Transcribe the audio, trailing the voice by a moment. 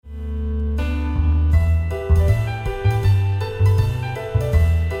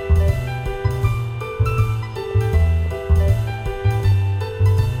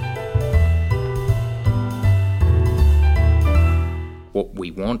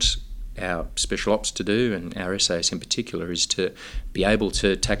want our special ops to do, and our SAS in particular, is to be able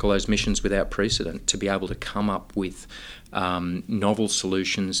to tackle those missions without precedent, to be able to come up with novel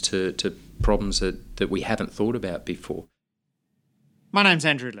solutions to problems that we haven't thought about before. My name's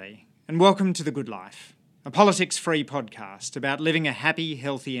Andrew Lee, and welcome to The Good Life, a politics-free podcast about living a happy,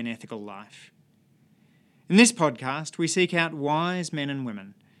 healthy and ethical life. In this podcast, we seek out wise men and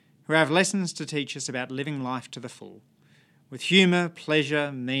women who have lessons to teach us about living life to the full, with humour,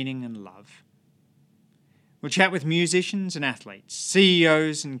 pleasure, meaning and love. We'll chat with musicians and athletes,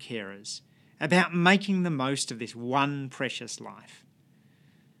 CEOs and carers, about making the most of this one precious life.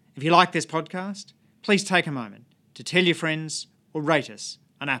 If you like this podcast, please take a moment to tell your friends or rate us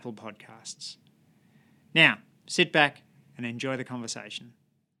on Apple Podcasts. Now, sit back and enjoy the conversation.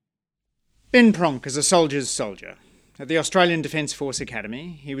 Ben Pronk is a soldier's soldier. At the Australian Defence Force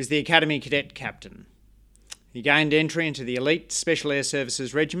Academy, he was the Academy Cadet Captain. He gained entry into the elite Special Air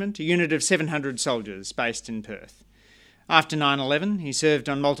Services Regiment, a unit of 700 soldiers based in Perth. After 9/11, he served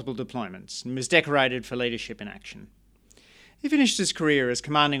on multiple deployments and was decorated for leadership in action. He finished his career as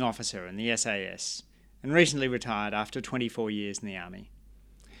commanding officer in the SAS and recently retired after 24 years in the Army.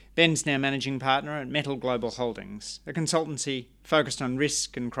 Ben's now managing partner at Metal Global Holdings, a consultancy focused on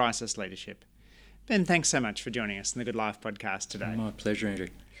risk and crisis leadership. Ben, thanks so much for joining us in the Good Life podcast today. My pleasure, Andrew.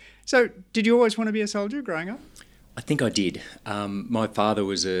 So, did you always want to be a soldier growing up? I think I did. My father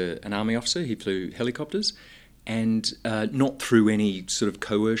was an army officer. He flew helicopters, and not through any sort of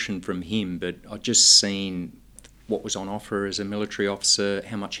coercion from him, but I'd just seen what was on offer as a military officer,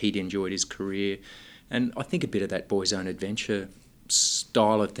 how much he'd enjoyed his career, and I think a bit of that boy's own adventure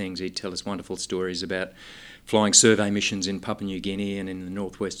style of things. He'd tell us wonderful stories about flying survey missions in Papua New Guinea and in the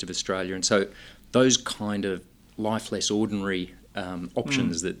northwest of Australia, and so those kind of life less ordinary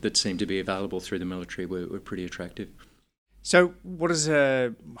options that seem to be available through the military were pretty attractive. So what does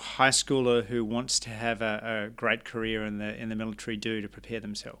a high schooler who wants to have a great career in the military do to prepare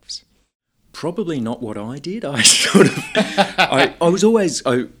themselves? Probably not what I did. I was always,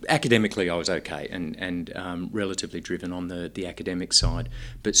 academically I was okay and relatively driven on the academic side,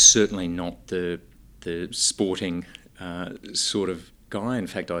 but certainly not the sporting sort of guy. In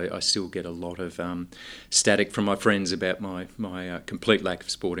fact, I still get a lot of static from my friends about my complete lack of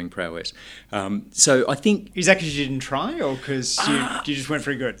sporting prowess. So I think... Is that because you didn't try, or because you just weren't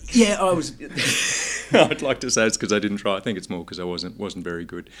very good? Yeah, I was... I'd like to say it's because I didn't try. I think it's more because I wasn't very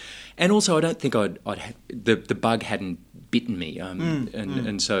good. And also I don't think the bug hadn't bitten me.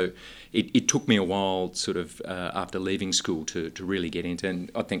 And so it took me a while sort of after leaving school to really get into, and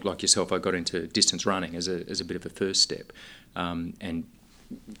I think like yourself, I got into distance running as a bit of a first step. And,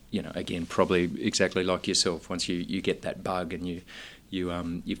 you know, again, probably exactly like yourself, once you get that bug and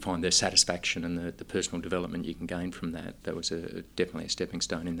you find the satisfaction and the personal development you can gain from that was definitely a stepping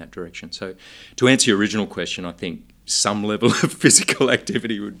stone in that direction. So to answer your original question, I think some level of physical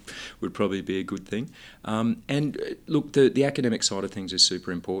activity would probably be a good thing. And look, the academic side of things is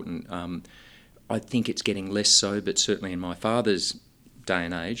super important. I think it's getting less so, but certainly in my father's day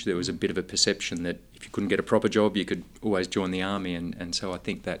and age, there was a bit of a perception that if you couldn't get a proper job, you could always join the army, and so I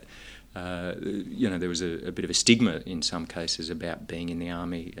think that there was a bit of a stigma in some cases about being in the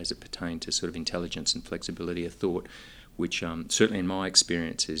army as it pertained to sort of intelligence and flexibility of thought, which certainly in my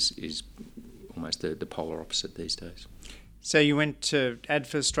experience is almost the polar opposite these days. So you went to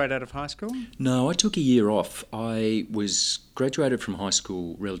ADFA straight out of high school? No, I took a year off. I was graduated from high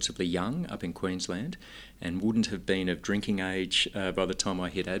school relatively young up in Queensland and wouldn't have been of drinking age by the time I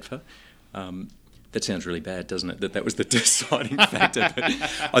hit ADFA. That sounds really bad, doesn't it, that was the deciding factor? But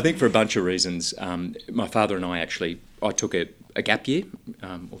I think for a bunch of reasons. My father and I took a gap year,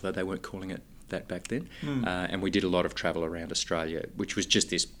 although they weren't calling it that back then, and we did a lot of travel around Australia, which was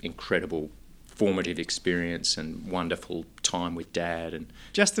just this incredible formative experience and wonderful time with Dad. And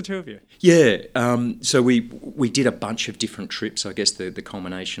just the two of you? Yeah. So we did a bunch of different trips. I guess the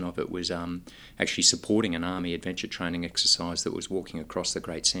culmination of it was actually supporting an army adventure training exercise that was walking across the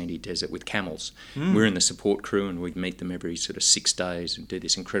Great Sandy Desert with camels. We were in the support crew, and we'd meet them every sort of 6 days and do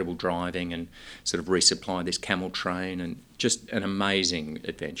this incredible driving and sort of resupply this camel train, and just an amazing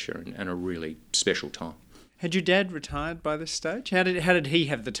adventure and a really special time. Had your dad retired by this stage? How did he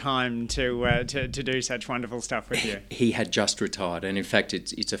have the time to do such wonderful stuff with you? He had just retired, and in fact,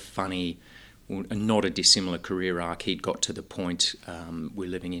 it's a funny, not a dissimilar career arc. He'd got to the point. We're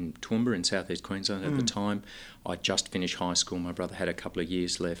living in Toowoomba in southeast Queensland at the time. I'd just finished high school. My brother had a couple of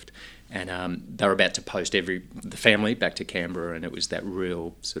years left, and they were about to post the family back to Canberra, and it was that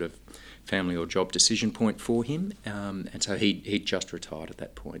real sort of family or job decision point for him. And so he'd just retired at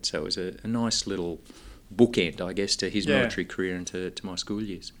that point. So it was a nice little bookend, I guess, to his Yeah. military career and to my school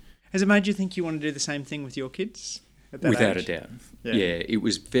years. Has it made you think you want to do the same thing with your kids at that Without age? a doubt. Yeah. Yeah, it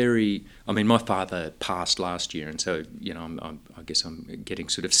was very... I mean, my father passed last year, and so, I guess I'm getting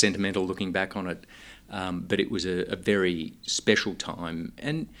sort of sentimental looking back on it. But it was a very special time.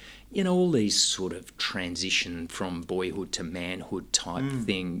 And, all these sort of transition from boyhood to manhood type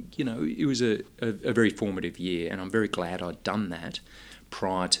thing, it was a very formative year, and I'm very glad I'd done that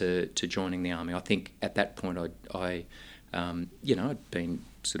prior to joining the Army. I think at that point I'd been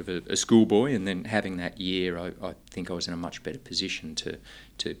sort of a schoolboy, and then having that year, I think I was in a much better position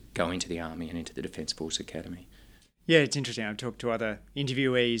to go into the Army and into the Defence Force Academy. Yeah, it's interesting. I've talked to other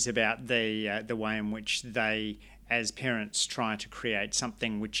interviewees about the way in which they, as parents, try to create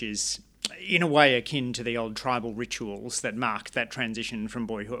something which is, in a way, akin to the old tribal rituals that marked that transition from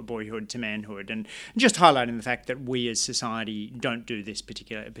boyhood to manhood, and just highlighting the fact that we as society don't do this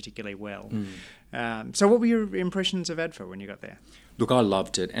particularly well. So what were your impressions of ADFA when you got there? Look, I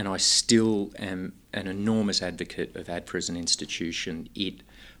loved it, and I still am an enormous advocate of ADFA as an institution. It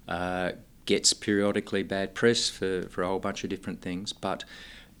gets periodically bad press for a whole bunch of different things, but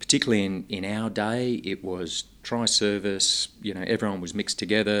particularly in our day, it was tri-service, everyone was mixed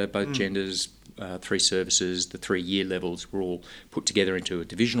together, both genders, 3 services, the 3-year levels were all put together into a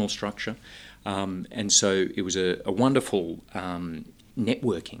divisional structure. And so it was a wonderful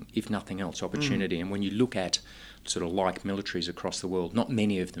networking, if nothing else, opportunity. And when you look at sort of like militaries across the world, not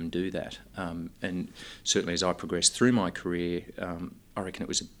many of them do that. And certainly as I progressed through my career, I reckon it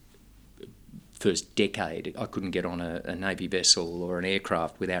was first decade, I couldn't get on a Navy vessel or an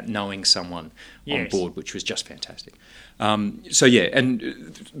aircraft without knowing someone on board, which was just fantastic. And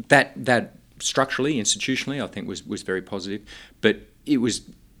that structurally, institutionally, I think was very positive. But it was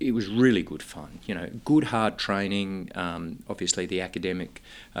really good fun. Good hard training, obviously the academic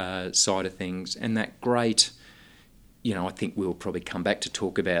side of things, and that great. I think we'll probably come back to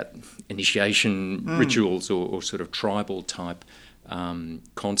talk about initiation rituals or sort of tribal type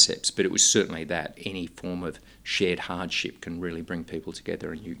concepts, but it was certainly that any form of shared hardship can really bring people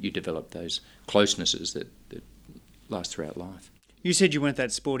together, and you develop those closenesses that last throughout life. You said you weren't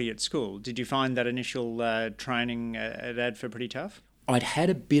that sporty at school. Did you find that initial training at ADFA pretty tough? I'd had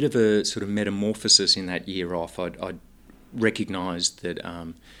a bit of a sort of metamorphosis in that year off. I'd recognised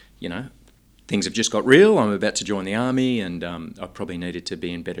that, things have just got real. I'm about to join the Army, and I probably needed to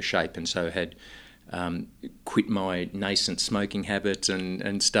be in better shape, and so had quit my nascent smoking habit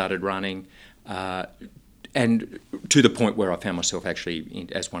and started running, and to the point where I found myself actually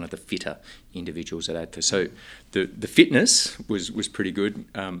as one of the fitter individuals at ADFA. So the fitness was pretty good.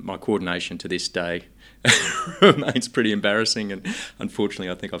 My coordination to this day remains pretty embarrassing, and unfortunately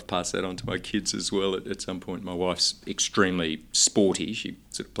I think I've passed that on to my kids as well at some point. My wife's extremely sporty. She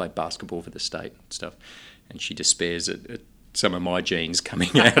sort of played basketball for the state and stuff, and she despairs at some of my genes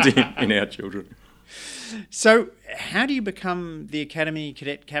coming out in our children. So, how do you become the Academy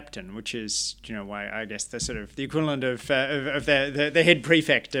Cadet Captain, which is, I guess the sort of the equivalent of the head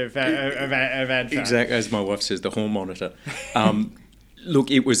prefect of ADFA? Exactly, as my wife says, the hall monitor.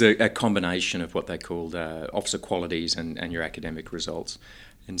 Look, it was a combination of what they called officer qualities and your academic results,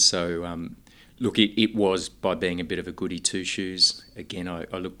 and so. Look, it was by being a bit of a goody two-shoes. Again, I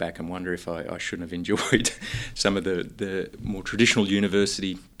look back and wonder if I shouldn't have enjoyed some of the more traditional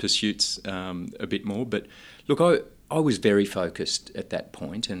university pursuits a bit more. But look, I was very focused at that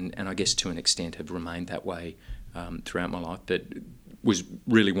point, and I guess to an extent have remained that way throughout my life, but was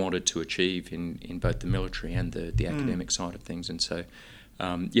really wanted to achieve in both the military and the academic side of things. And so,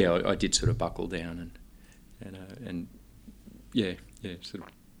 I did sort of buckle down and sort of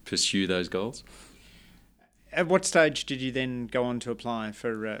pursue those goals. At what stage did you then go on to apply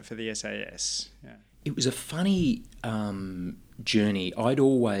for the SAS? Yeah. It was a funny journey. I'd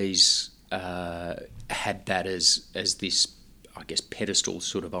always had that as this, I guess, pedestal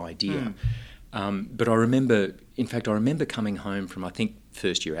sort of idea. But I remember coming home from, I think,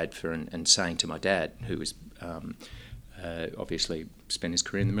 first year ADFA and saying to my dad, who was obviously spent his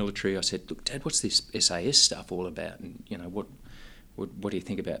career in the military, I said, "Look, Dad, what's this SAS stuff all about? And what do you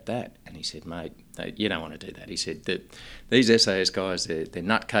think about that?" And he said, "Mate, you don't want to do that." He said that these SAS guys, they're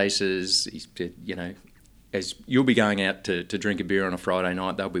nutcases. He said, as you'll be going out to drink a beer on a Friday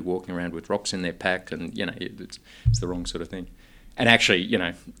night, they'll be walking around with rocks in their pack, and it's the wrong sort of thing. And actually,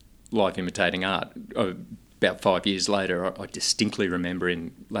 life imitating art. About 5 years later, I distinctly remember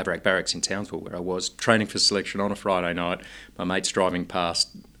in Laverack Barracks in Townsville, where I was training for selection on a Friday night. My mates driving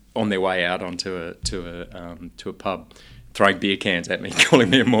past on their way out onto a pub, throwing beer cans at me, calling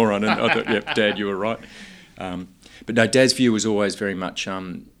me a moron, and I thought, "Yep, Dad, you were right." But no, Dad's view was always very much,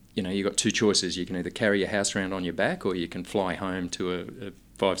 you've got two choices. You can either carry your house around on your back, or you can fly home to a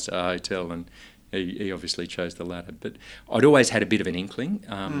five-star hotel. And he obviously chose the latter. But I'd always had a bit of an inkling.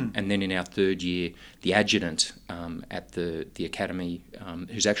 And then in our third year, the adjutant at the academy,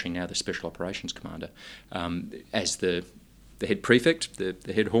 who's actually now the Special Operations Commander, as the head prefect,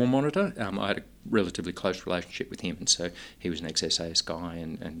 the head hall monitor, I had a relatively close relationship with him. And so he was an ex-SAS guy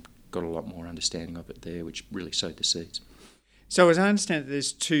and got a lot more understanding of it there, which really sowed the seeds. So as I understand it,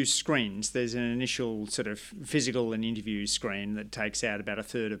 there's two screens. There's an initial sort of physical and interview screen that takes out about a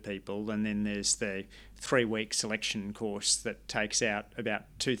third of people, and then there's the 3-week selection course that takes out about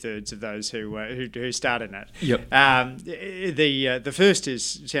 2/3 of those who start in it. Yep. The first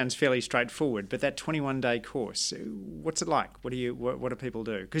sounds fairly straightforward, but that 21-day course, what's it like? What do people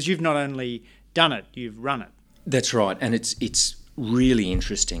do? Because you've not only done it, you've run it. That's right, and it's really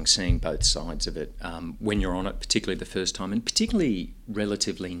interesting seeing both sides of it when you're on it, particularly the first time, and particularly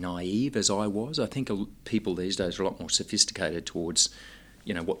relatively naive as I was. I think people these days are a lot more sophisticated towards,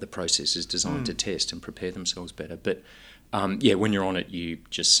 what the process is designed to test and prepare themselves better. But when you're on it, you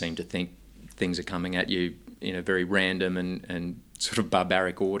just seem to think things are coming at you in a very random and sort of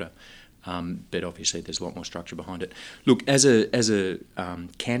barbaric order. But obviously, there's a lot more structure behind it. Look, as a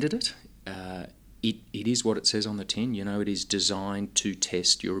candidate. It is what it says on the tin. It is designed to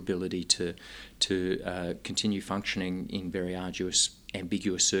test your ability to continue functioning in very arduous,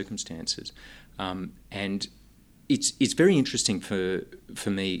 ambiguous circumstances, and it's very interesting for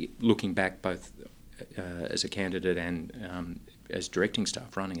me looking back both as a candidate and as directing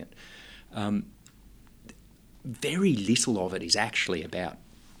staff running it. Very little of it is actually about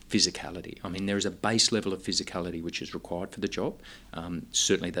physicality. I mean, there is a base level of physicality which is required for the job.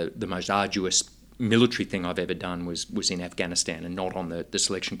 Certainly, the most arduous military thing I've ever done was in Afghanistan and not on the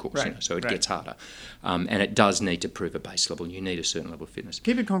selection course, so it gets harder. And it does need to prove a base level. You need a certain level of fitness.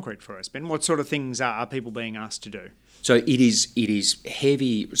 Keep it concrete for us, Ben. What sort of things are people being asked to do? So it is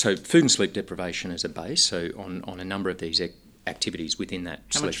heavy. So food and sleep deprivation is a base. So on a number of these activities within that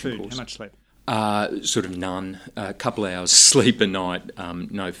selection course. How much sleep? Sort of none. A couple of hours sleep a night,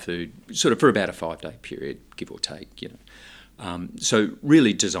 no food, sort of for about a 5-day period, give or take, So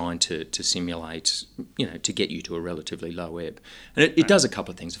really designed to simulate, to get you to a relatively low ebb. And it does a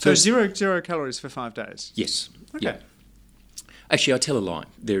couple of things. So zero calories for 5 days? Yes. Okay. Yeah. Actually, I tell a lie.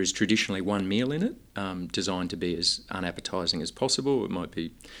 There is traditionally one meal in it, designed to be as unappetising as possible. It might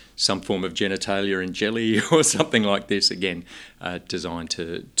be some form of genitalia and jelly or something like this, again, designed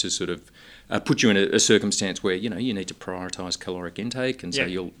to sort of put you in a circumstance where, you need to prioritise caloric intake, and so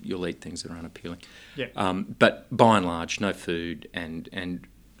you'll eat things that are unappealing. Yeah. But by and large, no food and a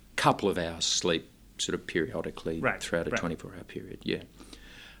couple of hours sleep sort of periodically throughout a 24-hour period,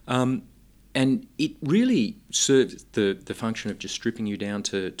 and it really serves the function of just stripping you down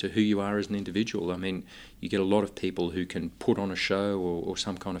to who you are as an individual. I mean, you get a lot of people who can put on a show or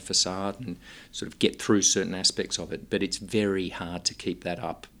some kind of facade and sort of get through certain aspects of it, but it's very hard to keep that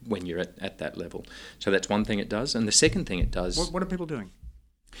up when you're at that level. So that's one thing it does. And the second thing it does... What are people doing?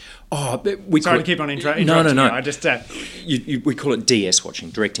 Sorry to keep on interrupting. No. I just we call it DS watching,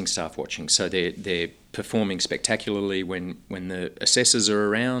 directing staff watching. So they're performing spectacularly when the assessors are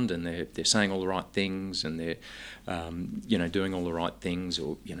around, and they're saying all the right things, and they're doing all the right things,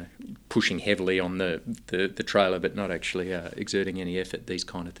 or pushing heavily on the trailer but not actually exerting any effort. These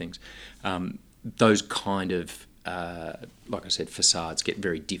kind of things. Those kind of like I said, facades get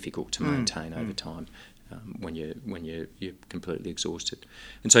very difficult to maintain over time. When you're completely exhausted,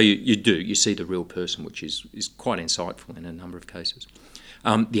 and so you see the real person, which is quite insightful in a number of cases.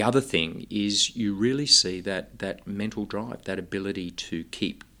 The other thing is you really see that mental drive, that ability to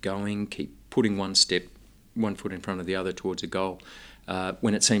keep going, keep putting one foot in front of the other towards a goal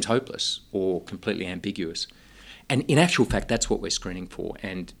when it seems hopeless or completely ambiguous. And in actual fact, that's what we're screening for.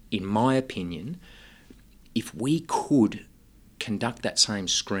 And in my opinion, if we could conduct that same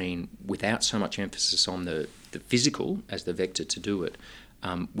screen without so much emphasis on the physical as the vector to do it,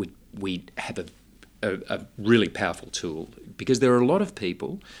 we'd have a really powerful tool, because there are a lot of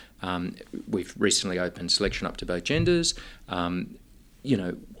people. We've recently opened selection up to both genders.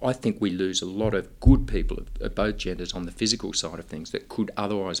 I think we lose a lot of good people of both genders on the physical side of things that could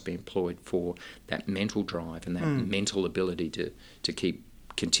otherwise be employed for that mental drive and that mental ability to keep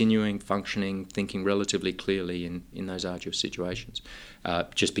continuing, functioning, thinking relatively clearly in those arduous situations,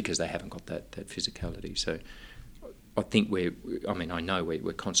 just because they haven't got that physicality. So I think I know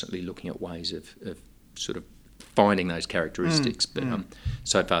we're constantly looking at ways of sort of finding those characteristics, but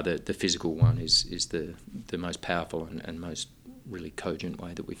so far the physical one is the most powerful and most really cogent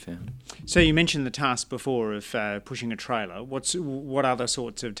way that we found. So you mentioned the task before of pushing a trailer. What other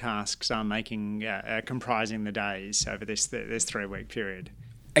sorts of tasks are comprising the days over this 3-week period?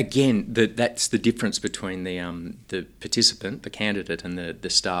 Again, that's the difference between the participant, the candidate, and the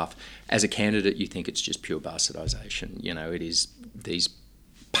staff. As a candidate, you think it's just pure bastardisation. It is these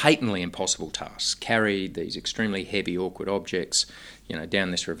patently impossible tasks. Carry these extremely heavy, awkward objects,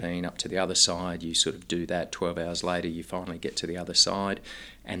 down this ravine up to the other side. You sort of do that. 12 hours later, you finally get to the other side,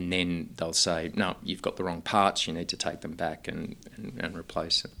 and then they'll say, no, you've got the wrong parts. You need to take them back and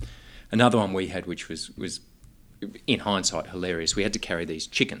replace them. Another one we had, which was in hindsight hilarious. We had to carry these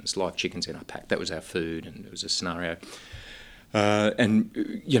live chickens in our pack. That was our food, and it was a scenario.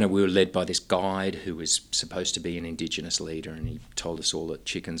 We were led by this guide who was supposed to be an Indigenous leader, and he told us all that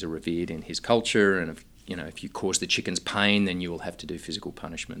chickens are revered in his culture, and if you cause the chickens pain, then you will have to do physical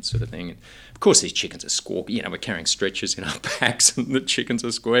punishment, sort of thing. And of course, these chickens are squawking. We're carrying stretchers in our packs, and the chickens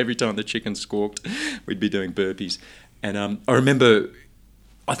are squawking. Every time the chicken squawked, we'd be doing burpees. And I remember,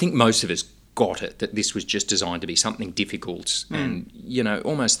 I think most of us got it, that this was just designed to be something difficult, and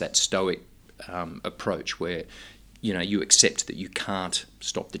almost that stoic approach where you accept that you can't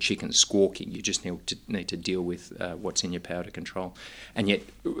stop the chickens squawking. You just need to deal with what's in your power to control. And yet,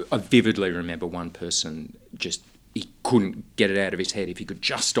 I vividly remember one person he couldn't get it out of his head. If he could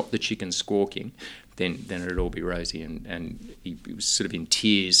just stop the chickens squawking, then it'd all be rosy. And he was sort of in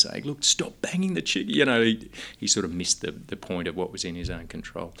tears saying, "Look, stop banging the chicken." He sort of missed the point of what was in his own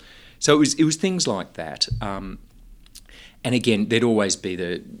control. So it was things like that. And again, there'd always be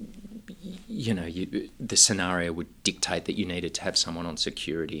the scenario would dictate that you needed to have someone on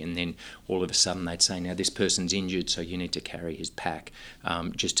security, and then all of a sudden they'd say, now this person's injured, so you need to carry his pack,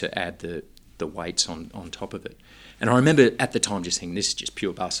 just to add the weights on top of it. And I remember at the time just thinking, this is just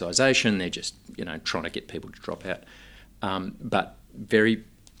pure bastardisation. They're just trying to get people to drop out. But very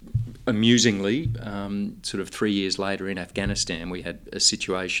amusingly, sort of 3 years later in Afghanistan, we had a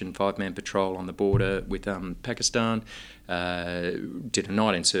situation, 5-man patrol on the border with Pakistan, did a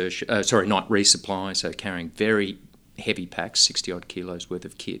night resupply, so carrying very heavy packs, 60-odd kilos worth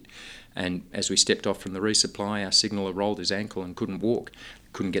of kit. And as we stepped off from the resupply, our signaller rolled his ankle and couldn't walk,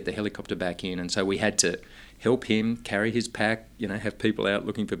 couldn't get the helicopter back in, and so we had to help him carry his pack, have people out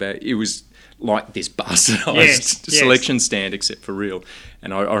looking for bag. It was like this bastardised selection stand, except for real.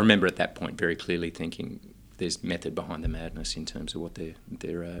 And I remember at that point very clearly thinking there's method behind the madness in terms of what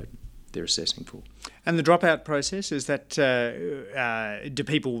they're assessing for. And the dropout process, is that do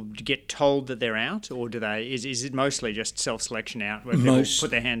people get told that they're out, or is it mostly just self-selection out where people put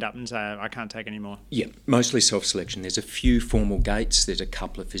their hand up and say, I can't take any more? Yeah, mostly self-selection. There's a few formal gates, there's a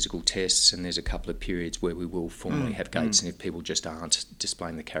couple of physical tests, and there's a couple of periods where we will formally have gates, and if people just aren't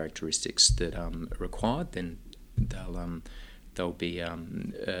displaying the characteristics that are required, then they'll be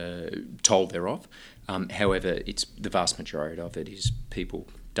told they're off. However, it's the vast majority of it is people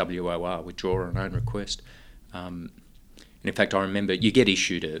WOR, withdraw on own request. And in fact, I remember you get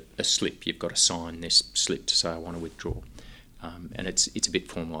issued a slip. You've got to sign this slip to say I want to withdraw, and it's a bit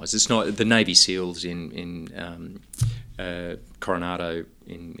formalised. It's not the Navy SEALs in Coronado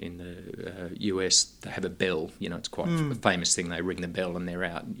in the US. They have a bell. It's quite a famous thing. They ring the bell and they're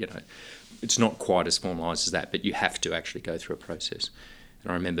out. It's not quite as formalised as that, but you have to actually go through a process.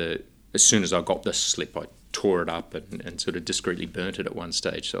 And I remember as soon as I got the slip, I tore it up and sort of discreetly burnt it at one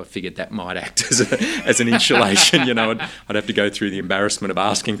stage. So I figured that might act as an insulation. I'd have to go through the embarrassment of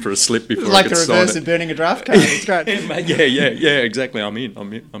asking for a slip before I could sign it. Like the reverse of burning a draft card. It's great. Yeah, exactly. I'm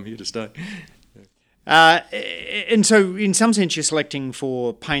here to stay. And so, in some sense, you're selecting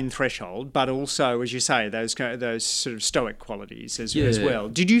for pain threshold, but also, as you say, those sort of stoic qualities as well.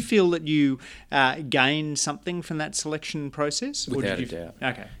 Did you feel that you gained something from that selection process? Without a doubt.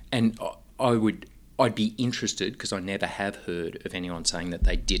 Okay. And I'd be interested, because I never have heard of anyone saying that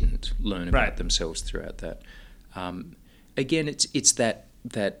they didn't learn about themselves throughout that. Again, it's that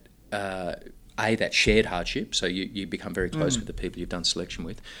shared hardship, so you become very close with the people you've done selection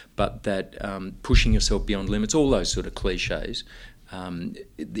with, but that pushing yourself beyond limits, all those sort of cliches,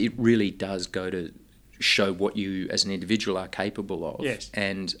 it really does go to show what you as an individual are capable of. Yes.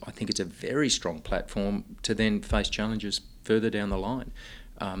 And I think it's a very strong platform to then face challenges further down the line.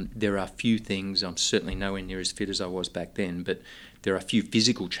 There are few things, I'm certainly nowhere near as fit as I was back then, but there are a few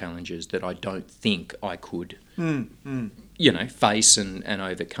physical challenges that I don't think I could face and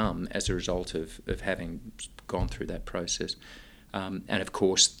overcome as a result of having gone through that process. And of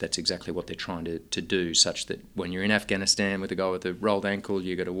course, that's exactly what they're trying to do, such that when you're in Afghanistan with a guy with a rolled ankle,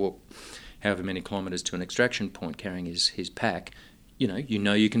 you've got to walk however many kilometres to an extraction point carrying his pack, you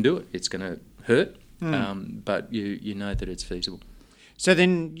know you can do it. It's going to hurt. but you know that it's feasible. So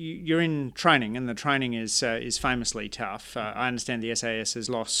then you're in training, and the training is famously tough. I understand the SAS has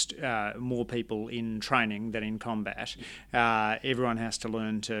lost more people in training than in combat. Everyone has to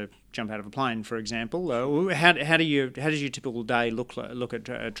learn to jump out of a plane, for example. How does your typical day look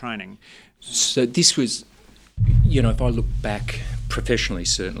at training? So this was, if I look back professionally,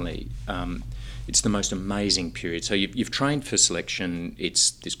 certainly. It's the most amazing period. So you've trained for selection. It's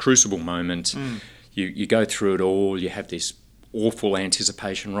this crucible moment. You go through it all. You have this awful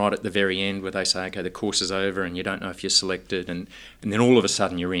anticipation right at the very end where they say, okay, the course is over and you don't know if you're selected, and then all of a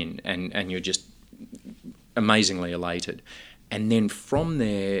sudden you're in and you're just amazingly elated. And then from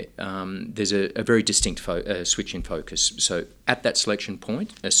there, there's a very distinct switch in focus. So at that selection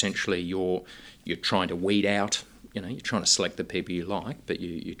point, essentially you're trying to weed out, you're trying to select the people you like, but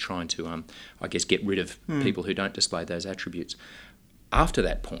you're trying to, get rid of people who don't display those attributes. After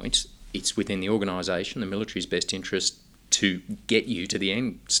that point, it's within the organisation, the military's best interest, to get you to the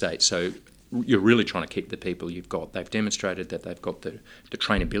end state. So you're really trying to keep the people you've got. They've demonstrated that they've got the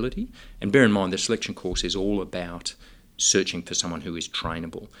trainability. And bear in mind, the selection course is all about searching for someone who is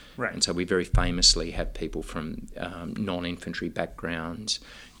trainable. Right. And so we very famously have people from non-infantry backgrounds,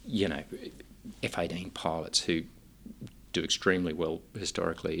 F-18 pilots who do extremely well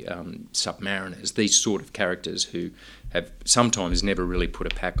historically, submariners, these sort of characters who have sometimes never really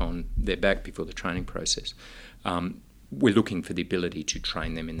put a pack on their back before the training process. We're looking for the ability to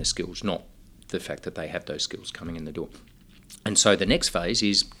train them in the skills, not the fact that they have those skills coming in the door. And so the next phase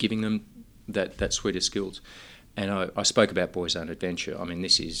is giving them that suite of skills. And I spoke about Boys Own Adventure. I mean,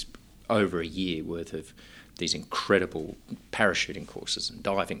 this is over a year worth of these incredible parachuting courses and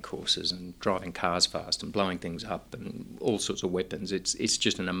diving courses and driving cars fast and blowing things up and all sorts of weapons. It's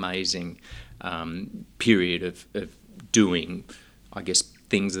just an amazing period of doing,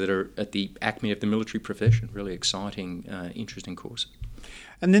 things that are at the acme of the military profession. Really exciting, interesting courses.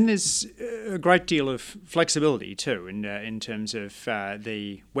 And then there's a great deal of flexibility too in terms of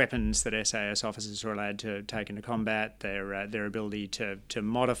the weapons that SAS officers are allowed to take into combat, their ability to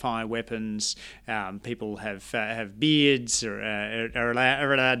modify weapons. People have beards or are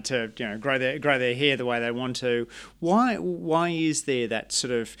allowed to grow their hair the way they want to. Why is there that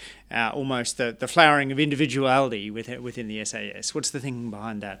sort of almost the flowering of individuality within the SAS? What's the thinking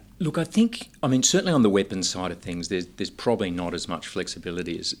behind that? Look, certainly on the weapons side of things, there's probably not as much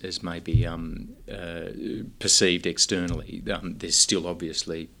flexibility as may be perceived externally. There's still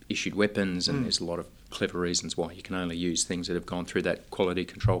obviously issued weapons, and there's a lot of clever reasons why you can only use things that have gone through that quality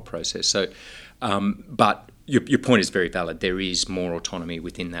control process. So, but your point is very valid. There is more autonomy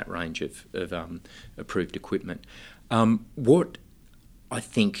within that range of approved equipment. What I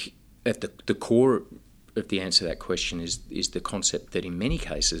think at the core of the answer to that question is the concept that in many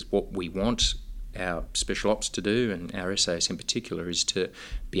cases what we want our special ops to do, and our SAS in particular, is to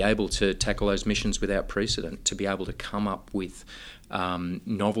be able to tackle those missions without precedent, to be able to come up with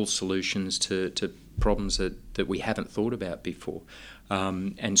novel solutions to problems that we haven't thought about before.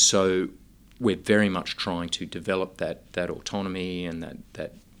 And so we're very much trying to develop that autonomy and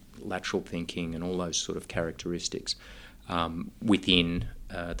that lateral thinking and all those sort of characteristics within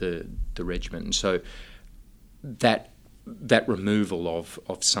the regiment. And so that removal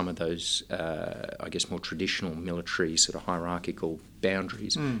of some of those, more traditional military sort of hierarchical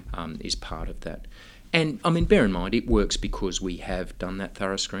boundaries is part of that. And, bear in mind, it works because we have done that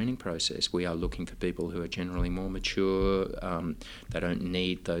thorough screening process. We are looking for people who are generally more mature. They don't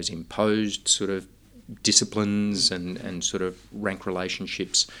need those imposed sort of disciplines and sort of rank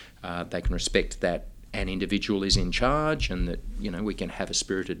relationships. They can respect that an individual is in charge and that, we can have a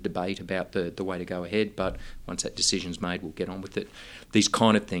spirited debate about the way to go ahead, but once that decision's made, we'll get on with it. These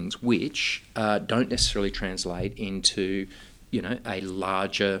kind of things which don't necessarily translate into, a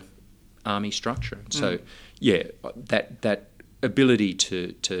larger army structure. So, that ability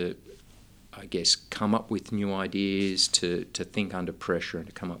to come up with new ideas, to think under pressure and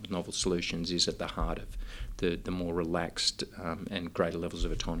to come up with novel solutions is at the heart of the more relaxed and greater levels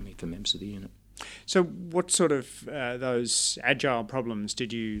of autonomy for members of the unit. So what sort of those agile problems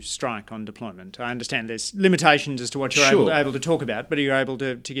did you strike on deployment? I understand there's limitations as to what you're able to talk about, but are you able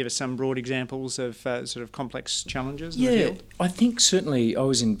to give us some broad examples of sort of complex challenges in the field? I think certainly I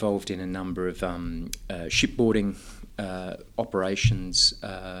was involved in a number of shipboarding operations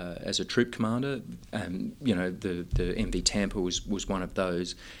as a troop commander. The MV Tampa was one of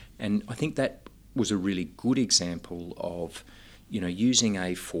those, and I think that was a really good example of using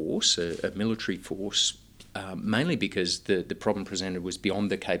a force, a military force, mainly because the problem presented was beyond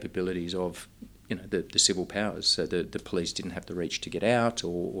the capabilities of the civil powers. So the police didn't have the reach to get out,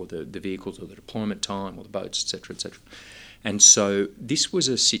 or the vehicles, or the deployment time, or the boats, etc., etc. And so this was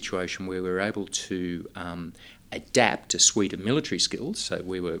a situation where we were able to adapt a suite of military skills. So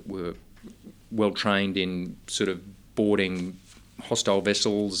we were well trained in sort of boarding hostile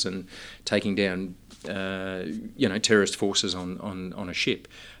vessels and taking down terrorist forces on a ship.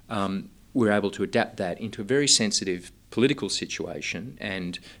 We were able to adapt that into a very sensitive political situation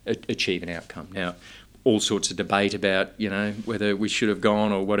and achieve an outcome. Now, all sorts of debate about, whether we should have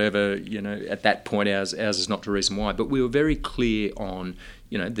gone or whatever, at that point ours is not the reason why. But we were very clear on,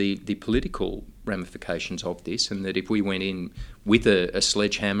 the political ramifications of this, and that if we went in with a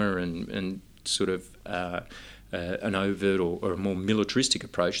sledgehammer and sort of an overt or a more militaristic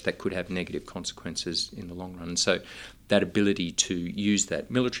approach, that could have negative consequences in the long run. And so that ability to use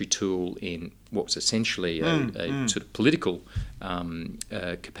that military tool in what was essentially a sort of political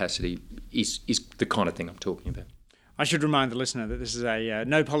capacity is the kind of thing I'm talking about. I should remind the listener that this is a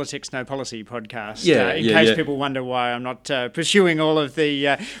no politics, no policy podcast. In case people wonder why I'm not pursuing all of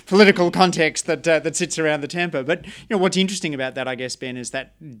the political context that sits around the Tampa. But what's interesting about that, I guess, Ben, is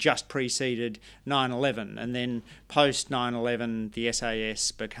that just preceded 9/11, and then post 9/11, the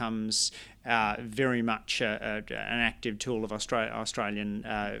SAS becomes very much an active tool of Australian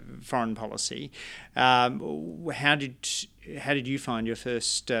foreign policy. How did you find your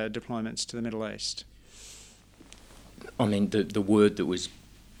first deployments to the Middle East? I mean, the word that was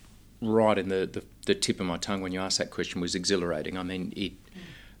right in the tip of my tongue when you asked that question was exhilarating. I mean,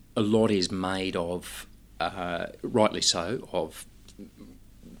 a lot is made of, rightly so, of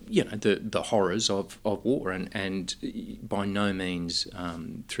the horrors of war, and by no means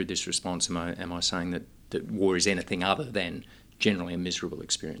through this response am I saying that war is anything other than generally a miserable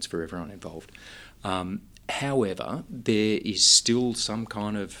experience for everyone involved. However, there is still some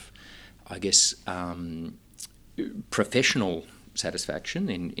kind of, I guess, professional satisfaction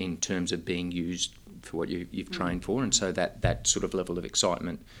in terms of being used for what you've trained for, and so that sort of level of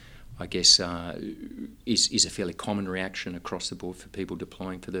excitement, I guess, is a fairly common reaction across the board for people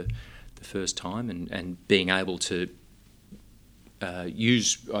deploying for the first time, and being able to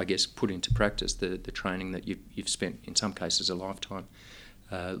use, I guess, put into practice the training that you've spent, in some cases, a lifetime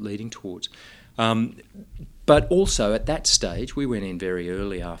leading towards. But also at that stage, we went in very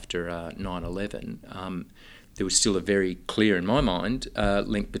early after 9/11. There was still a very clear, in my mind,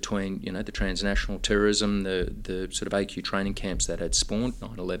 link between the transnational terrorism, the sort of AQ training camps that had spawned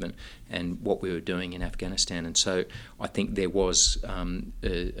 9/11, and what we were doing in Afghanistan. And so I think there was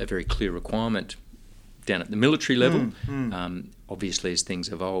a very clear requirement down at the military level. Obviously, as things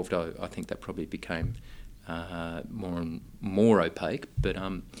evolved, I think that probably became more and more opaque. But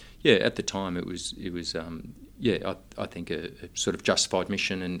at the time it was I think a sort of justified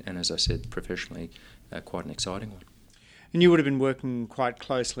mission, and as I said, professionally, quite an exciting one. And you would have been working quite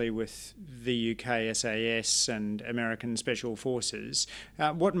closely with the UK SAS and American Special Forces.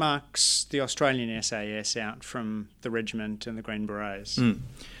 What marks the Australian SAS out from the regiment and the Green Berets?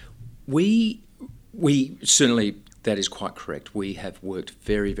 We certainly, that is quite correct. We have worked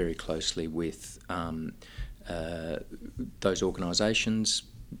very, very closely with those organisations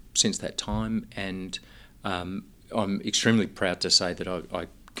since that time, and I'm extremely proud to say that I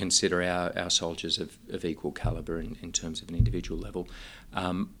consider our soldiers of equal calibre in terms of an individual level.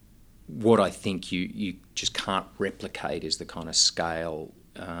 What I think you just can't replicate is the kind of scale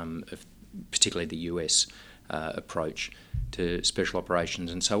of particularly the US approach to special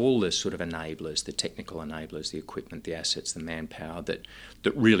operations, and so all the sort of enablers, the technical enablers, the equipment, the assets, the manpower that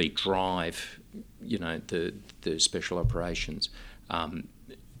really drive the special operations.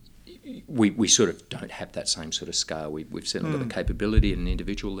 We sort of don't have that same sort of scale. We've certainly got the capability at an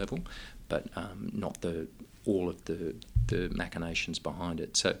individual level, but not all of the machinations behind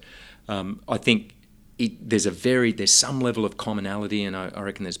it. So I think there's some level of commonality, and I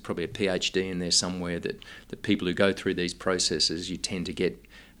reckon there's probably a PhD in there somewhere that people who go through these processes, you tend to get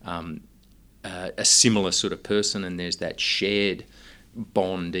a similar sort of person, and there's that shared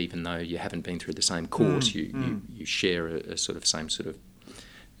bond, even though you haven't been through the same course. You share a sort of same sort of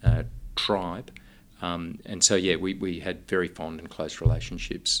tribe, and so we had very fond and close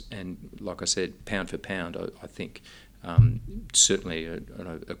relationships, and like I said, pound for pound, I think certainly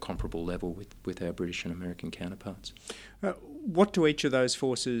a comparable level with our British and American counterparts. What do each of those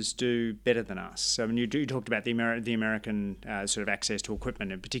forces do better than us? I mean, you talked about the American sort of access to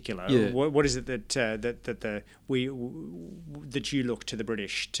equipment in particular. Yeah. What is it that you look to the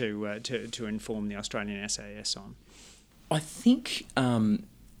British to inform the Australian SAS on? I think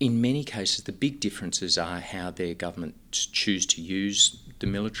in many cases the big differences are how their governments choose to use the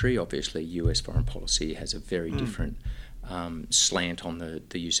military. Obviously, US foreign policy has a very different slant on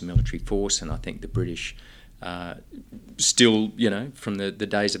the use of military force, and I think the British still, from the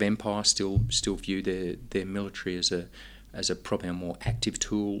days of empire, still view their military as a probably a more active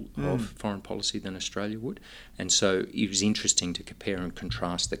tool of foreign policy than Australia would. And so it was interesting to compare and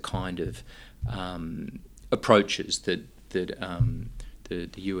contrast the kind of approaches that the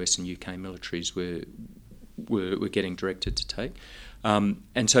US and UK militaries were getting directed to take.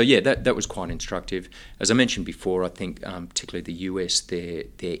 And so, that was quite instructive. As I mentioned before, I think particularly the US, their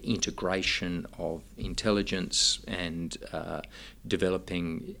integration of intelligence and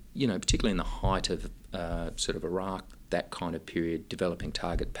developing, particularly in the height of sort of Iraq, that kind of period, developing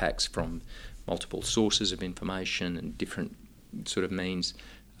target packs from multiple sources of information and different sort of means,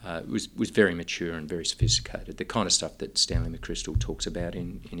 was very mature and very sophisticated. The kind of stuff that Stanley McChrystal talks about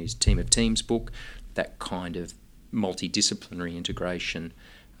in his Team of Teams book, that kind of multidisciplinary integration,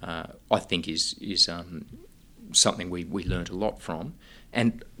 I think is something we learnt a lot from.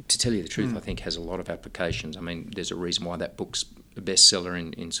 And to tell you the truth, I think has a lot of applications. I mean, there's a reason why that book's a bestseller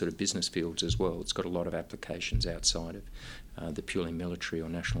in sort of business fields as well. It's got a lot of applications outside of the purely military or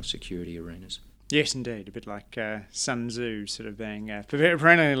national security arenas. Yes, indeed. A bit like Sun Tzu sort of being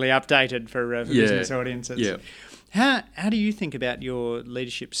perennially updated for business audiences. Yeah. How do you think about your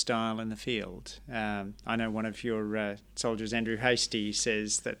leadership style in the field? I know one of your soldiers, Andrew Hastie,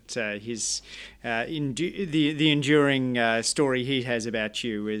 says that his the enduring story he has about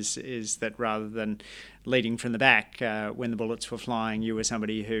you is that rather than leading from the back when the bullets were flying, you were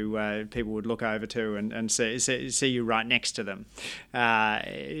somebody who people would look over to and see you right next to them.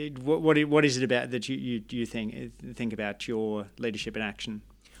 What is it about that you think about your leadership in action?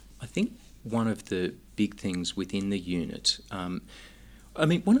 I think one of the big things within the unit, one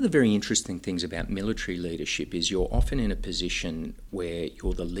of the very interesting things about military leadership is you're often in a position where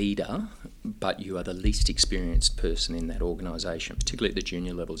you're the leader, but you are the least experienced person in that organisation, particularly at the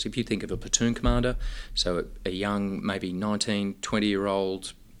junior levels. If you think of a platoon commander, so a young, maybe 19,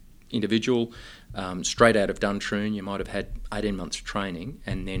 20-year-old individual, straight out of Duntroon, you might have had 18 months of training,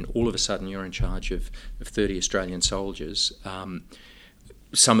 and then all of a sudden you're in charge of 30 Australian soldiers,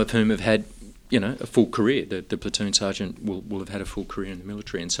 some of whom have had, a full career. The platoon sergeant will have had a full career in the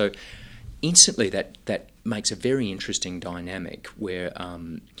military. And so instantly that makes a very interesting dynamic where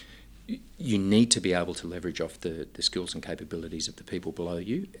you need to be able to leverage off the skills and capabilities of the people below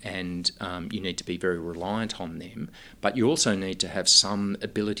you, and you need to be very reliant on them, but you also need to have some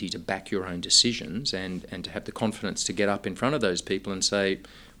ability to back your own decisions and to have the confidence to get up in front of those people and say,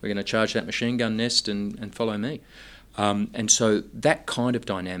 we're going to charge that machine gun nest and follow me. And so that kind of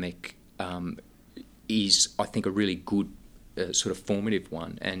dynamic is, I think, a really good sort of formative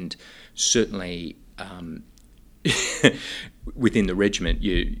one. And certainly within the regiment,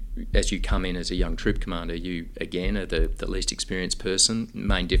 as you come in as a young troop commander, you, again, are the least experienced person. The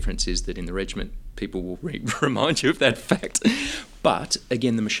main difference is that in the regiment, people will remind you of that fact. But,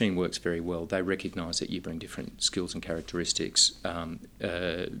 again, the machine works very well. They recognise that you bring different skills and characteristics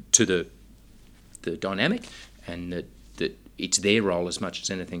to the dynamic, and that it's their role as much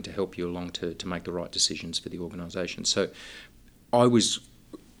as anything to help you along to make the right decisions for the organisation. So I was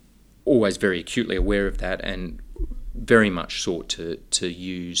always very acutely aware of that and very much sought to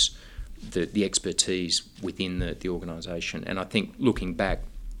use the expertise within the organisation. And I think looking back,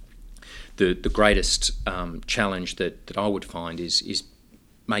 the greatest challenge that I would find is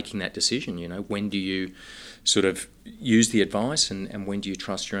making that decision. When do you sort of use the advice and when do you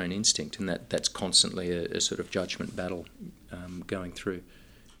trust your own instinct? And that's constantly a sort of judgment battle going through.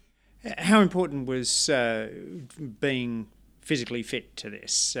 How important was being physically fit to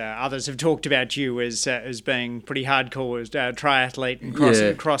this? Others have talked about you as being pretty hardcore, triathlete and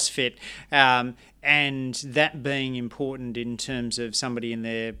CrossFit, and that being important in terms of somebody in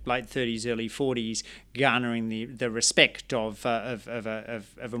their late 30s, early 40s garnering the respect of a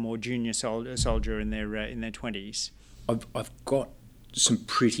more junior soldier in their 20s. I've got some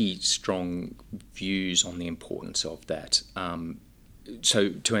pretty strong views on the importance of that. So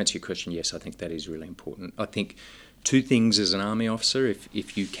to answer your question, yes, I think that is really important. I think two things as an army officer: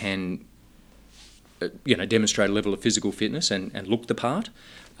 if you can, demonstrate a level of physical fitness and look the part,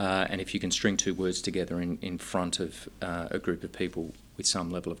 and if you can string two words together in front of a group of people with some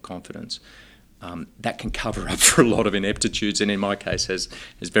level of confidence, that can cover up for a lot of ineptitudes, and in my case has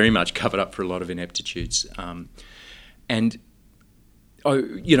very much covered up for a lot of ineptitudes. And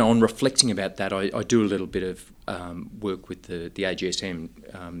on reflecting about that, I do a little bit of work with the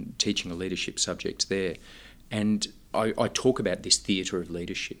AGSM, teaching a leadership subject there. And I talk about this theatre of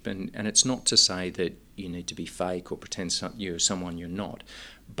leadership, and it's not to say that you need to be fake or pretend you're someone you're not,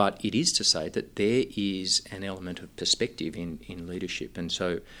 but it is to say that there is an element of perspective in leadership. And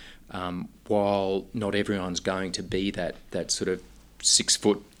so while not everyone's going to be that sort of 6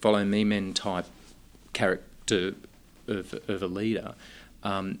 foot follow me men type character of a leader,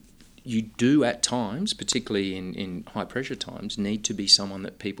 you do at times, particularly in high pressure times, need to be someone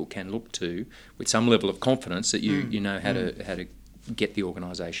that people can look to with some level of confidence that you know how to get the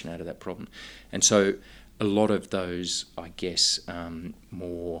organisation out of that problem. And so a lot of those, I guess,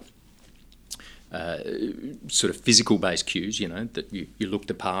 more sort of physical based cues, that you look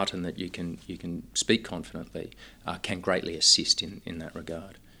the part and that you can speak confidently, can greatly assist in that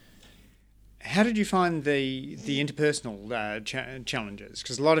regard. How did you find the interpersonal challenges?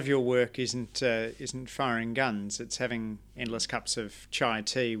 Because a lot of your work isn't firing guns; it's having endless cups of chai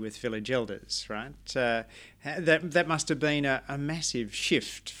tea with village elders, right? That must have been a massive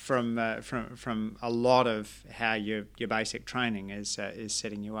shift from a lot of how your basic training is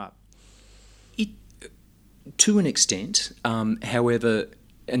setting you up. To an extent, however.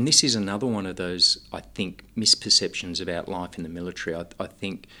 And this is another one of those, I think, misperceptions about life in the military. I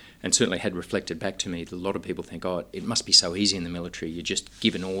think, and certainly had reflected back to me, that a lot of people think, it must be so easy in the military. You just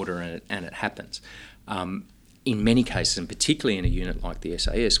give an order and it happens. In many cases, and particularly in a unit like the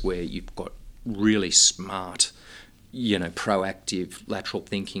SAS, where you've got really smart, proactive, lateral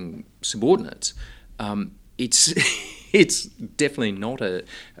thinking subordinates, it's definitely not a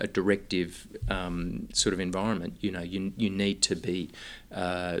directive sort of environment. You need to be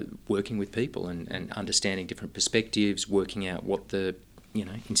working with people and understanding different perspectives, working out what the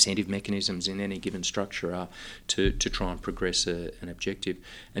incentive mechanisms in any given structure are to try and progress an objective.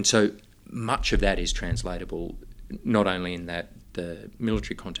 And so much of that is translatable not only in the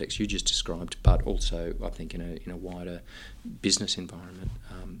military context you just described, but also I think in a wider business environment.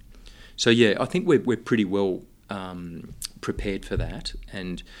 I think we're pretty well prepared for that,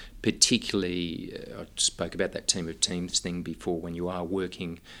 and particularly I spoke about that team of teams thing before. When you are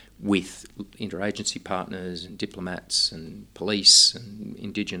working with interagency partners and diplomats and police and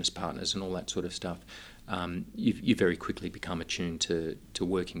Indigenous partners and all that sort of stuff, you very quickly become attuned to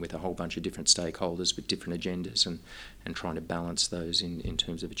working with a whole bunch of different stakeholders with different agendas and trying to balance those in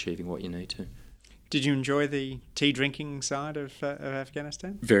terms of achieving what you need to. Did you enjoy the tea drinking side of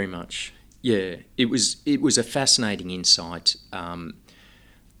Afghanistan? Very much. Yeah, it was a fascinating insight.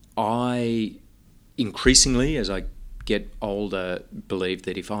 I increasingly, as I get older, believe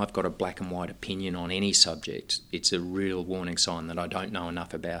that if I've got a black and white opinion on any subject, it's a real warning sign that I don't know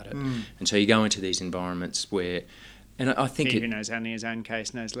enough about it. And so you go into these environments where, and I think he who knows only his own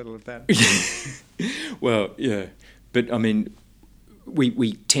case knows little of that. Well, yeah, but I mean,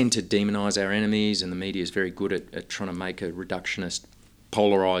 we tend to demonise our enemies, and the media is very good at trying to make a reductionist,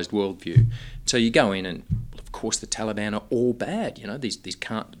 polarised worldview. So you go in and, of course, the Taliban are all bad. These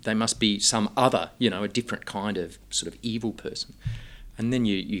they must be some other, a different kind of sort of evil person. And then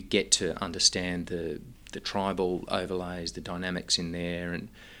you get to understand the tribal overlays, the dynamics in there, and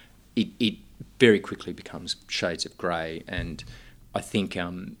it very quickly becomes shades of grey. And I think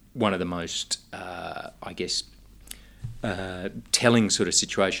one of the most, telling sort of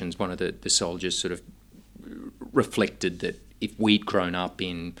situations, one of the soldiers sort of reflected that if we'd grown up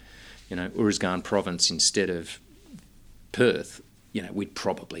in, Uruzgan province instead of Perth, we'd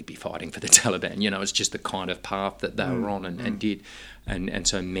probably be fighting for the Taliban. It's just the kind of path that they were on and did. And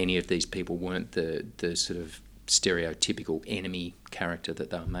so many of these people weren't the sort of stereotypical enemy character that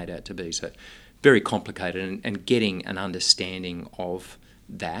they were made out to be. So very complicated, and getting an understanding of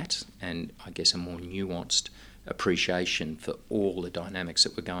that, and I guess a more nuanced appreciation for all the dynamics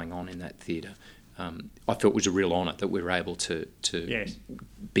that were going on in that theatre. I felt it was a real honour that we were able to yes.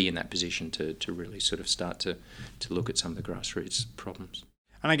 be in that position to really sort of start to look at some of the grassroots problems.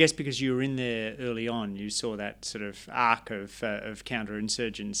 And I guess because you were in there early on, you saw that sort of arc of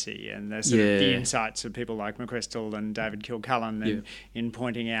counterinsurgency and the insights of people like McChrystal and David Kilcullen in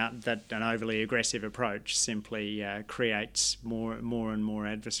pointing out that an overly aggressive approach simply creates more and more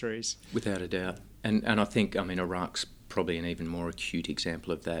adversaries. Without a doubt. And I think, Iraq's probably an even more acute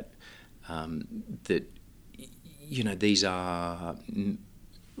example of that. That these are,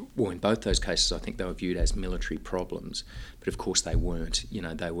 well, in both those cases I think they were viewed as military problems, but of course they weren't.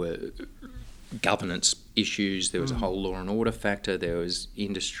 They were governance issues, there was a whole law and order factor, there was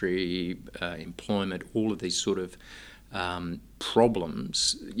industry, employment, all of these sort of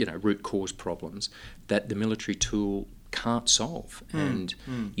problems, root cause problems that the military tool can't solve. And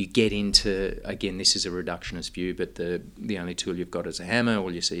you get into, again, this is a reductionist view, but the only tool you've got is a hammer,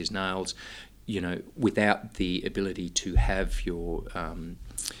 all you see is nails. without the ability to have your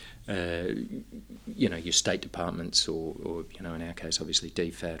your state departments or in our case obviously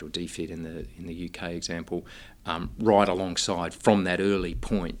DFAT or DFID in the UK example, right alongside from that early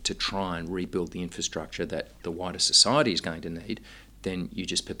point to try and rebuild the infrastructure that the wider society is going to need, then you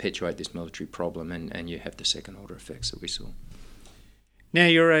just perpetuate this military problem and you have the second order effects that we saw. Now,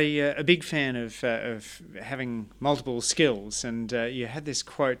 you're a big fan of having multiple skills, and you had this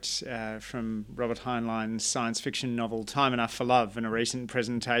quote from Robert Heinlein's science fiction novel Time Enough for Love in a recent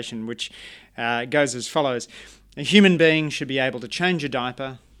presentation, which goes as follows. A human being should be able to change a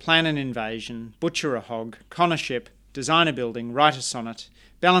diaper, plan an invasion, butcher a hog, con a ship, design a building, write a sonnet,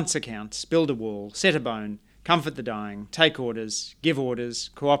 balance accounts, build a wall, set a bone, comfort the dying, take orders, give orders,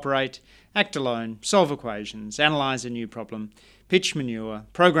 cooperate, act alone, solve equations, analyse a new problem, pitch manure,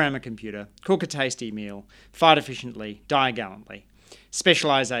 program a computer, cook a tasty meal, fight efficiently, die gallantly.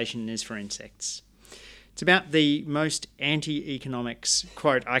 Specialisation is for insects. It's about the most anti-economics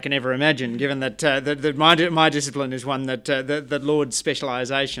quote I can ever imagine, given that my discipline is one that lauds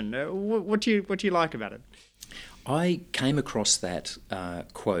specialisation. What do you like about it? I came across that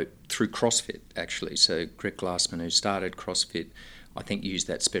quote through CrossFit, actually. So Greg Glassman, who started CrossFit, I think used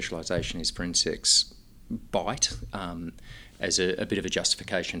that specialisation is for insects bite as a bit of a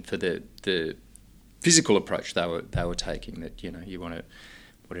justification for the physical approach they were taking, that you want to,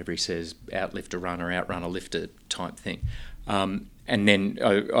 whatever he says, outlift a runner, outrun a lifter type thing. And then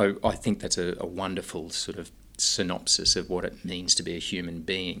I think that's a wonderful sort of synopsis of what it means to be a human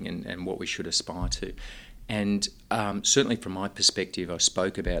being and what we should aspire to. And certainly from my perspective, I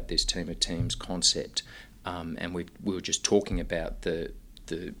spoke about this team of teams concept, and we were just talking about the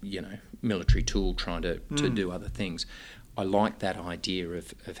military tool trying to do other things. I like that idea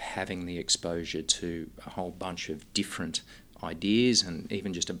of having the exposure to a whole bunch of different ideas and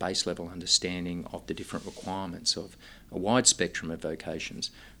even just a base level understanding of the different requirements of a wide spectrum of vocations.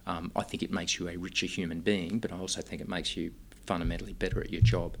 I think it makes you a richer human being, but I also think it makes you fundamentally better at your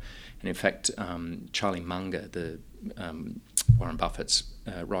job. And in fact, Charlie Munger, the Warren Buffett's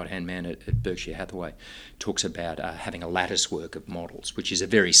right-hand man at Berkshire Hathaway, talks about having a lattice work of models, which is a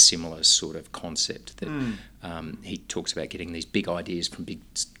very similar sort of concept. That he talks about getting these big ideas from big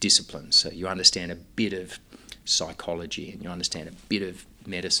disciplines. So you understand a bit of psychology and you understand a bit of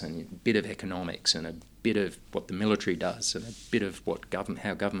medicine, a bit of economics and a bit of what the military does and a bit of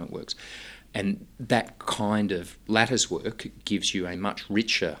how government works. And that kind of lattice work gives you a much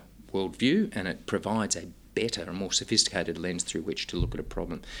richer worldview, and it provides a better and more sophisticated lens through which to look at a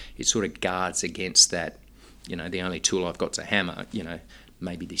problem. It sort of guards against that, the only tool I've got's a hammer,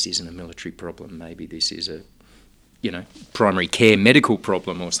 maybe this isn't a military problem, maybe this is a, primary care medical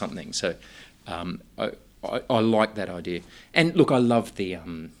problem or something. So I like that idea. And look, I love the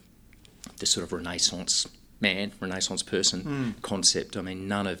sort of Renaissance person concept. I mean,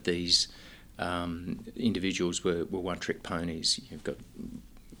 none of these individuals were one-trick ponies. You've got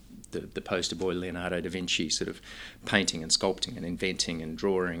the poster boy Leonardo da Vinci sort of painting and sculpting and inventing and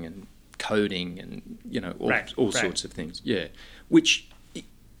drawing and coding and all sorts of things. Yeah, which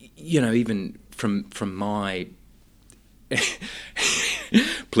even from my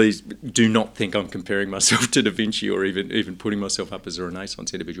please do not think I'm comparing myself to Da Vinci or even putting myself up as a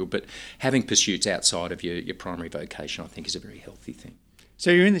Renaissance individual, but having pursuits outside of your primary vocation I think is a very healthy thing. So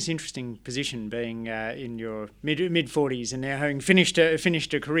you're in this interesting position, being in your mid-40s and now having finished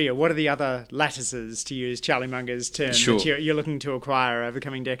a career. What are the other lattices, to use Charlie Munger's term, that you're looking to acquire over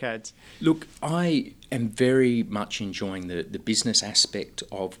coming decades? Look, I am very much enjoying the business aspect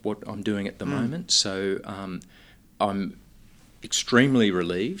of what I'm doing at the moment. So I'm extremely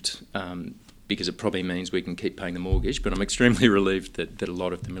relieved, because it probably means we can keep paying the mortgage, but I'm extremely relieved that a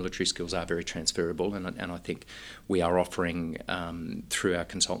lot of the military skills are very transferable, and I think we are offering, through our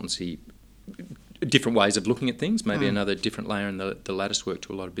consultancy, different ways of looking at things, maybe another different layer in the lattice work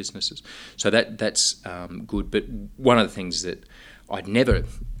to a lot of businesses. So that's good. But one of the things that I'd never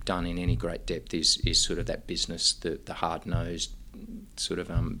done in any great depth is sort of that business, the hard-nosed sort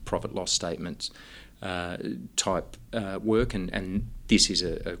of profit loss statements type work, and this is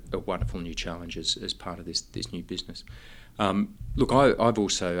a wonderful new challenge as part of this new business. Look, I've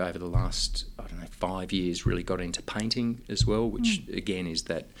also over the last 5 years really got into painting as well, which again is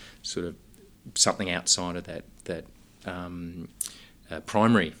that sort of something outside of that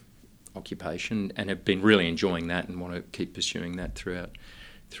primary occupation, and have been really enjoying that and want to keep pursuing that throughout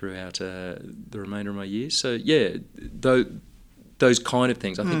the remainder of my years. So yeah, those kind of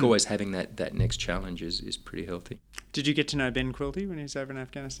things. I think always having that next challenge is pretty healthy. Did you get to know Ben Quilty when he was over in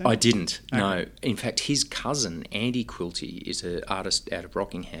Afghanistan? I didn't, no. In fact, his cousin, Andy Quilty, is an artist out of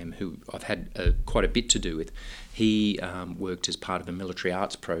Rockingham who I've had quite a bit to do with. He worked as part of a military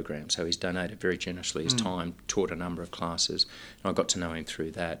arts program, so he's donated very generously his time, taught a number of classes, and I got to know him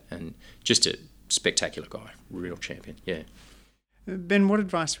through that, and just a spectacular guy, real champion, yeah. Ben, what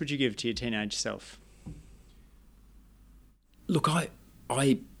advice would you give to your teenage self? Look, I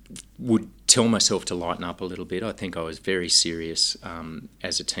would tell myself to lighten up a little bit. I think I was very serious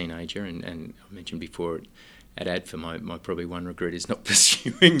as a teenager, and I mentioned before at ADFA, my probably one regret is not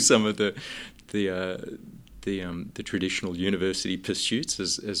pursuing some of the traditional university pursuits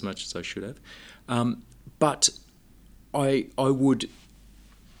as much as I should have. But I would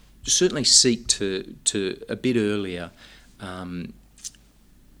certainly seek to a bit earlier.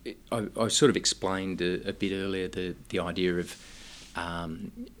 I sort of explained a bit earlier the idea of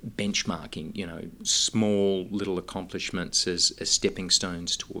benchmarking, small little accomplishments as stepping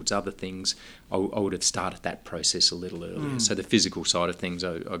stones towards other things. I would have started that process a little earlier. So the physical side of things,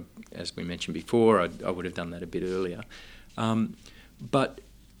 I as we mentioned before, I would have done that a bit earlier. But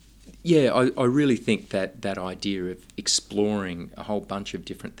yeah, I really think that idea of exploring a whole bunch of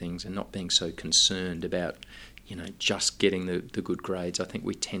different things and not being so concerned about just getting the good grades. I think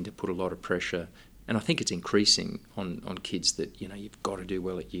we tend to put a lot of pressure, and I think it's increasing on kids that, you've got to do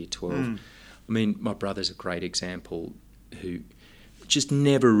well at year 12. I mean, my brother's a great example who just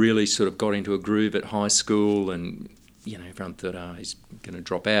never really sort of got into a groove at high school, and, everyone thought, he's going to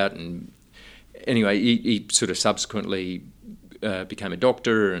drop out. And anyway, he sort of subsequently became a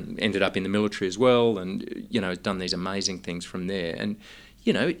doctor and ended up in the military as well, and, has done these amazing things from there. And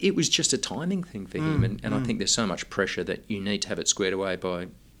it was just a timing thing for him, and I think there's so much pressure that you need to have it squared away by,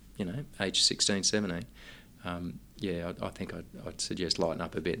 age 16, 17. I think I'd suggest lighten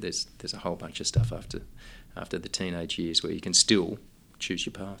up a bit. There's a whole bunch of stuff after the teenage years where you can still choose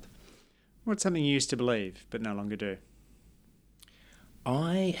your path. What's something you used to believe but no longer do?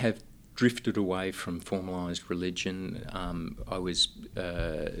 I have drifted away from formalised religion. I was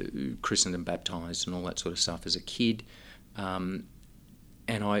christened and baptised and all that sort of stuff as a kid.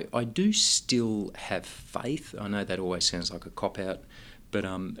 And I do still have faith. I know that always sounds like a cop-out, but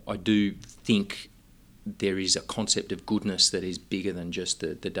I do think there is a concept of goodness that is bigger than just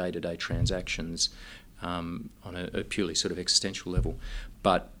the day-to-day transactions on a purely sort of existential level.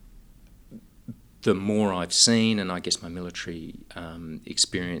 But the more I've seen, and I guess my military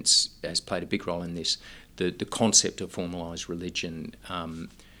experience has played a big role in this, the concept of formalised religion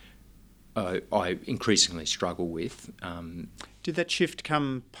I increasingly struggle with. Did that shift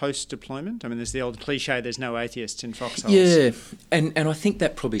come post-deployment? I mean, there's the old cliche, there's no atheists in foxholes. Yeah, and I think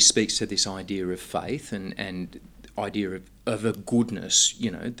that probably speaks to this idea of faith and idea of a goodness,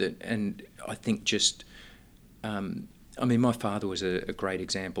 and I think just... my father was a great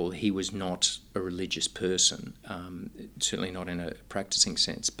example. He was not a religious person, certainly not in a practising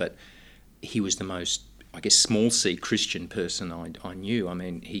sense, but he was the most, I guess, small C Christian person I knew. I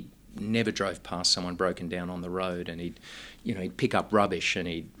mean, he never drove past someone broken down on the road, and he'd pick up rubbish, and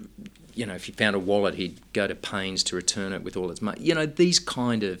if he found a wallet, he'd go to pains to return it with all its money. These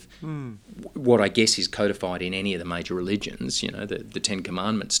kind of what I guess is codified in any of the major religions, the Ten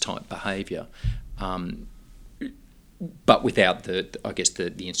Commandments type behaviour, but without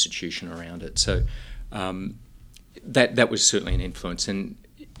the institution around it. So that was certainly an influence.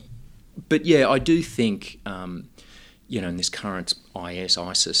 But yeah, I do think in this current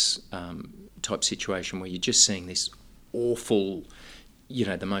ISIS type situation where you're just seeing this awful,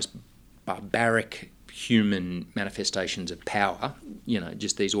 the most barbaric human manifestations of power,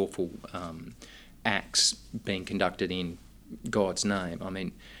 just these awful acts being conducted in God's name. I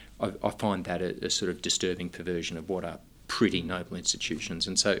mean, I find that a sort of disturbing perversion of what are pretty noble institutions.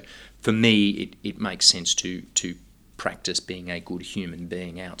 And so for me, it makes sense to practice being a good human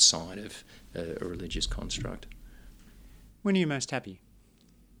being outside of a religious construct. When are you most happy?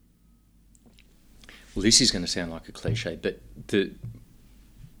 Well, this is going to sound like a cliche, but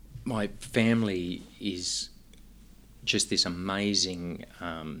my family is just this amazing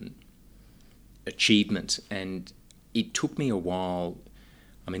achievement, and it took me a while.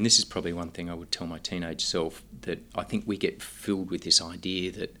 I mean, this is probably one thing I would tell my teenage self, that I think we get filled with this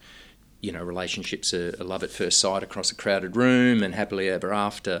idea that, relationships are love at first sight across a crowded room and happily ever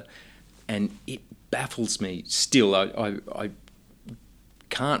after, and it baffles me still. I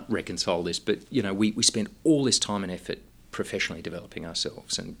can't reconcile this, but we spend all this time and effort professionally developing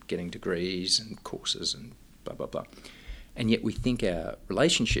ourselves and getting degrees and courses and blah blah blah, and yet we think our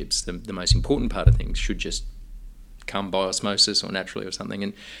relationships, the most important part of things, should just come by osmosis or naturally or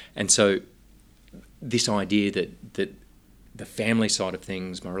something. And so this idea that the family side of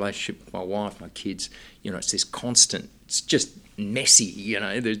things, my relationship with my wife, my kids, it's this constant, it's just messy,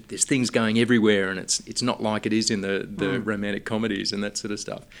 there's things going everywhere, and it's not like it is in the romantic comedies and that sort of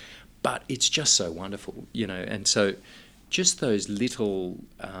stuff. But it's just so wonderful, and so just those little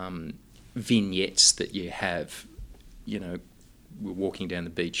vignettes that you have, we were walking down the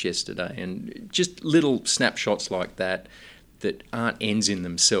beach yesterday, and just little snapshots like that aren't ends in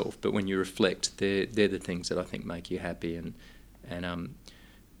themselves, but when you reflect, they're the things that I think make you happy. And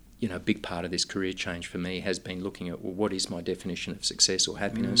a big part of this career change for me has been looking at, well, what is my definition of success or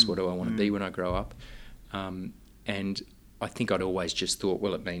happiness? What do I want to be when I grow up? And I think I'd always just thought,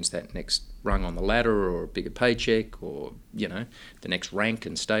 well, it means that next rung on the ladder or a bigger paycheck or, the next rank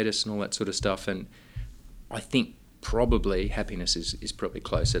and status and all that sort of stuff. And I think probably happiness is probably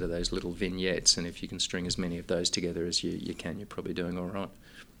closer to those little vignettes, and if you can string as many of those together as you can, you're probably doing all right.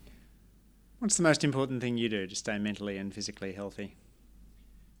 What's the most important thing you do to stay mentally and physically healthy?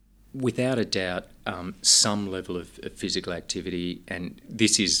 Without a doubt, some level of physical activity, and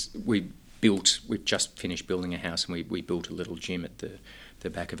we've just finished building a house, and we built a little gym at the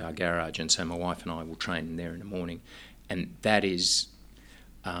back of our garage, and so my wife and I will train in there in the morning, and that is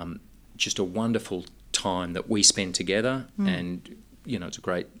just a wonderful time that we spend together. And it's a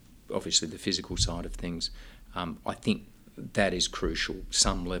great, obviously the physical side of things, I think that is crucial,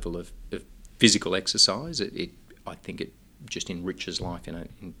 some level of physical exercise. I think it just enriches life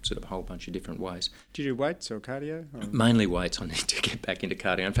in sort of a whole bunch of different ways. Do you do weights or cardio? Mainly weights. I need to get back into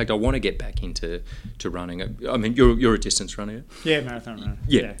cardio. In fact, I want to get back into running. I mean, you're a distance runner. Yeah, marathon runner.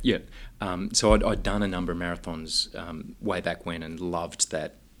 Yeah. So I'd done a number of marathons way back when and loved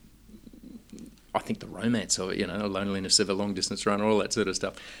that. I think the romance of it, the loneliness of a long distance runner, all that sort of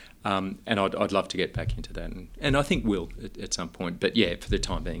stuff. And I'd love to get back into that, and I think will at some point. But yeah, for the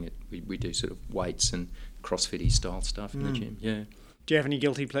time being, we do sort of weights and CrossFit-y style stuff in the gym. Yeah. Do you have any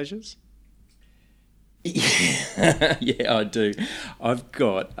guilty pleasures? Yeah, I do. I've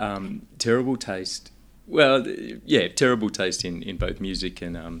got terrible taste. Well, yeah, terrible taste in both music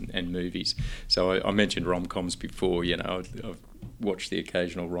and movies. So I mentioned rom-coms before. I've watched the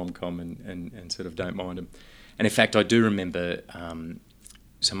occasional rom-com and sort of don't mind them. And in fact, I do remember.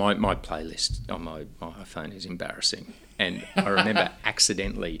 So my playlist on my iPhone is embarrassing. And I remember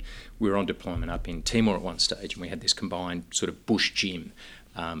accidentally, we were on deployment up in Timor at one stage, and we had this combined sort of bush gym.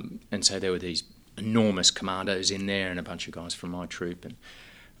 And so there were these enormous commandos in there and a bunch of guys from my troop.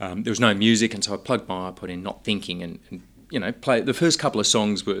 And there was no music, and so I plugged my iPod in, not thinking, and play. The first couple of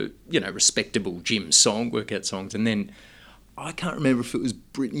songs were, respectable gym workout songs. And then I can't remember if it was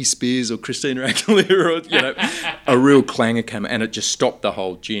Britney Spears or Christina Aguilera or, a real clanger came, and it just stopped the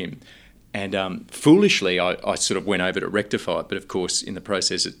whole gym. And foolishly, I sort of went over to rectify it, but of course, in the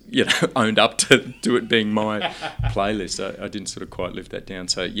process, it, owned up to it being my playlist. I didn't sort of quite live that down.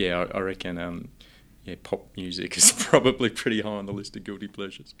 So yeah, I reckon, pop music is probably pretty high on the list of guilty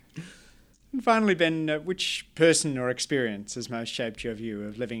pleasures. And finally, Ben, which person or experience has most shaped your view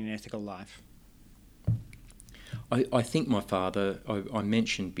of living an ethical life? I think my father, I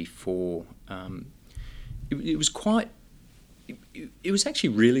mentioned before, it was quite, it was actually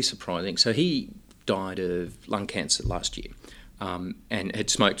really surprising. So he died of lung cancer last year, and had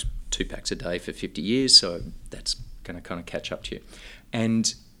smoked 2 packs a day for 50 years, so that's going to kind of catch up to you.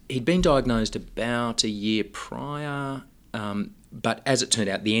 And he'd been diagnosed about a year prior, but as it turned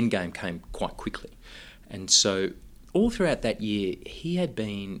out, the end game came quite quickly. And so all throughout that year, he had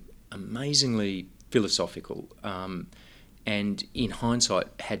been amazingly philosophical, and in hindsight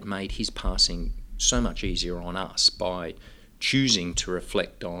had made his passing so much easier on us by choosing to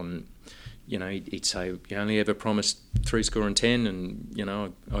reflect on, he'd say, you only ever promised 70, and,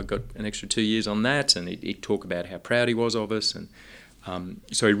 I got an extra 2 years on that, and he'd talk about how proud he was of us, and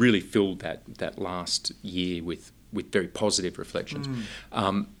so he really filled that last year with very positive reflections.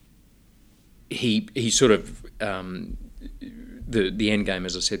 He sort of, the end game,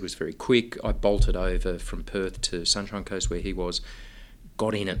 as I said, was very quick. I bolted over from Perth to Sunshine Coast where he was,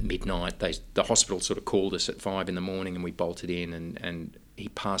 got in at midnight. The hospital sort of called us at 5 a.m, and we bolted in, and he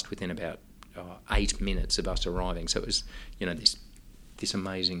passed within about 8 minutes of us arriving. So it was, this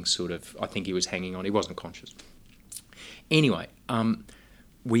amazing sort of, I think he was hanging on. He wasn't conscious. Anyway,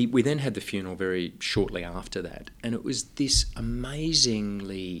 we then had the funeral very shortly after that, and it was this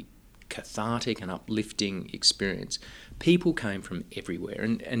amazingly cathartic and uplifting experience. People came from everywhere,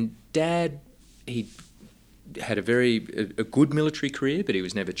 and Dad, he had a good military career, but he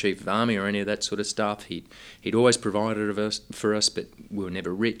was never chief of army or any of that sort of stuff. He'd always provided for us, but we were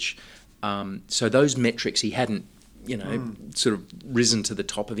never rich. So those metrics he hadn't sort of risen to the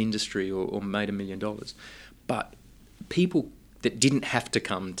top of industry or made $1 million. But people that didn't have to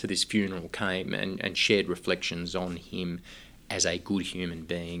come to this funeral came and shared reflections on him as a good human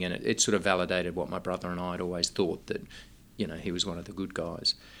being, and it sort of validated what my brother and I had always thought, that he was one of the good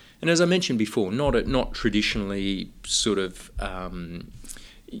guys. And as I mentioned before, not traditionally sort of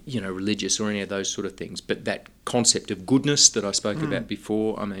religious or any of those sort of things, but that concept of goodness that I spoke about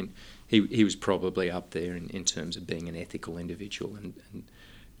before, I mean, he was probably up there in terms of being an ethical individual, and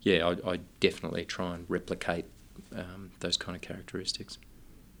I definitely try and replicate those kind of characteristics.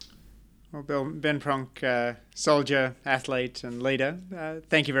 Well, Ben Pronk, soldier, athlete and leader,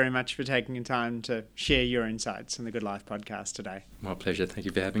 thank you very much for taking the time to share your insights on the Good Life podcast today. My pleasure. Thank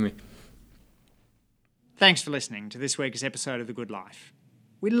you for having me. Thanks for listening to this week's episode of The Good Life.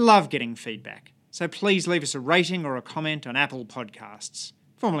 We love getting feedback, so please leave us a rating or a comment on Apple Podcasts,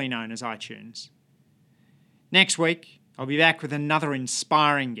 formerly known as iTunes. Next week, I'll be back with another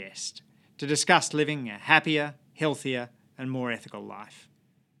inspiring guest to discuss living a happier, healthier and more ethical life.